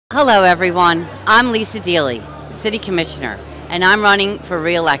Hello everyone, I'm Lisa DEELEY, City Commissioner, and I'm running for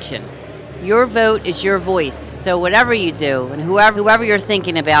re-election. Your vote is your voice, so whatever you do and whoever you're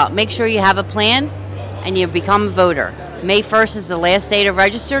thinking about, make sure you have a plan and you become a voter. May 1st is the last day to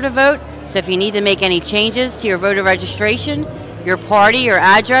register to vote, so if you need to make any changes to your voter registration, your party, your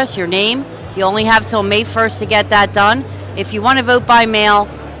address, your name, you only have till May 1st to get that done. If you want to vote by mail,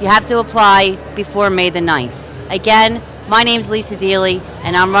 you have to apply before May the 9th. Again, my name's Lisa DEELEY,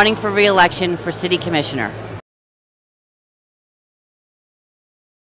 and I'm running for re-election for City Commissioner.